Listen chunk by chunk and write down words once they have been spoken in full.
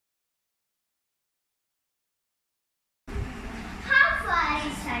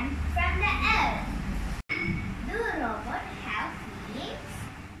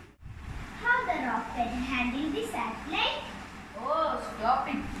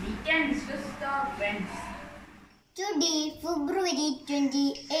can discuss the events. Today, February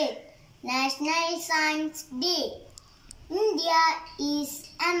 28, National Science Day. India is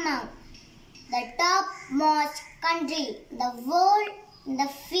among the topmost country in the world in the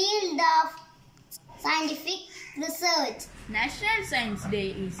field of scientific research. National Science Day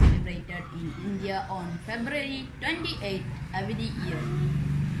is celebrated in India on February 28 every year.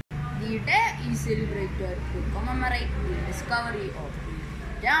 The day is celebrated to commemorate the discovery of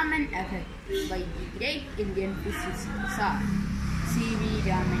the Raman effect by the great Indian physicist Sir C.V.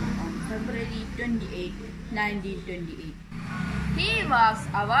 Raman on February 28, 1928. He was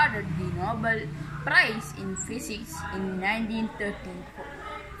awarded the Nobel Prize in Physics in 1913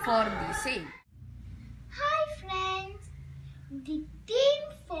 for the same. Hi friends, the theme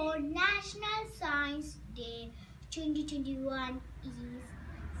for National Science Day 2021 is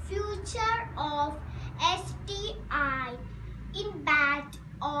Future of STI, Impact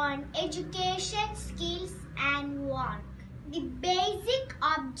on Education, Skills and Work. The basic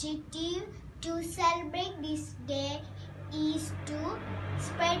objective to celebrate this day is to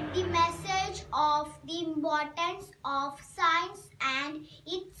spread the message of the importance of science and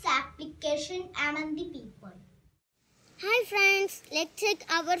its application among the people. Hi friends, let's check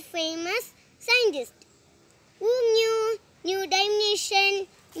our famous scientist. Who knew new dimension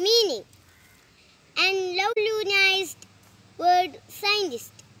meaning and revolutionized word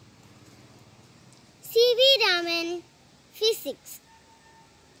scientist? C.V. Raman, physics.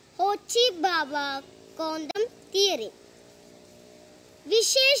 Hochi Baba, quantum theory.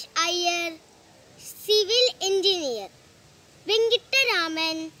 Vishesh Iyer, civil engineer.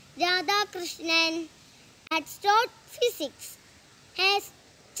 Venkataraman Radhakrishnan, astrophysics. S.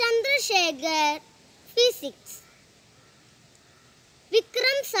 Chandrasekhar, physics.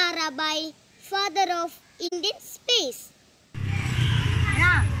 Vikram Sarabhai, father of Indian space.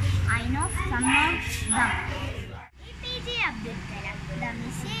 Ram, I know some of them. APJ Abdul Kalam, the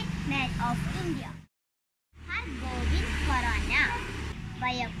missile man of India. Har Govind Khurana,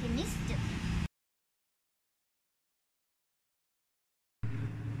 biochemist.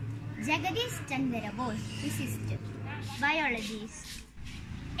 Jagadish Chandra Bose, physicist, biologist,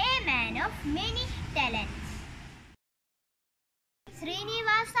 a man of many talents.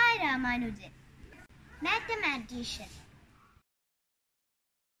 Srinivasa Ramanujan, mathematician.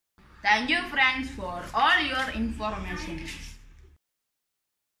 Thank you friends for all your information.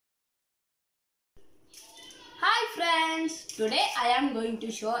 Hi friends, today I am going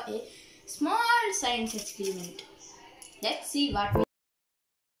to show a small science experiment. Let's see what we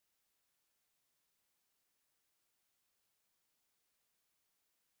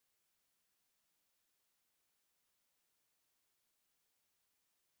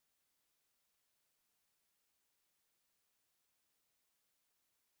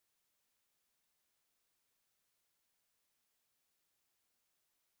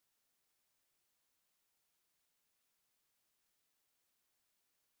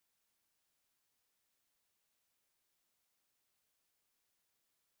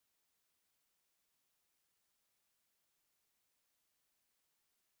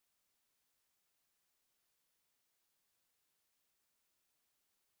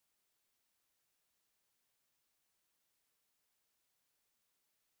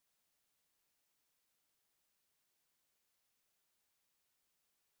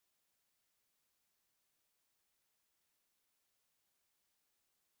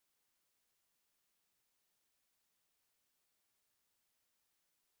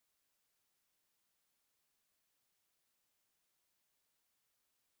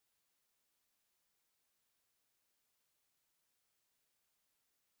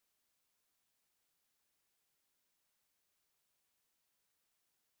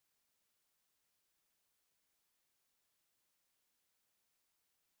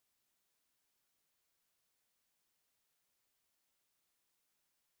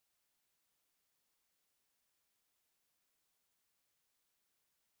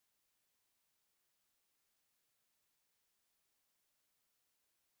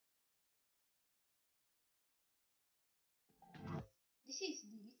This is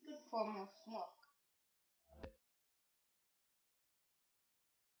the liquid form of smoke.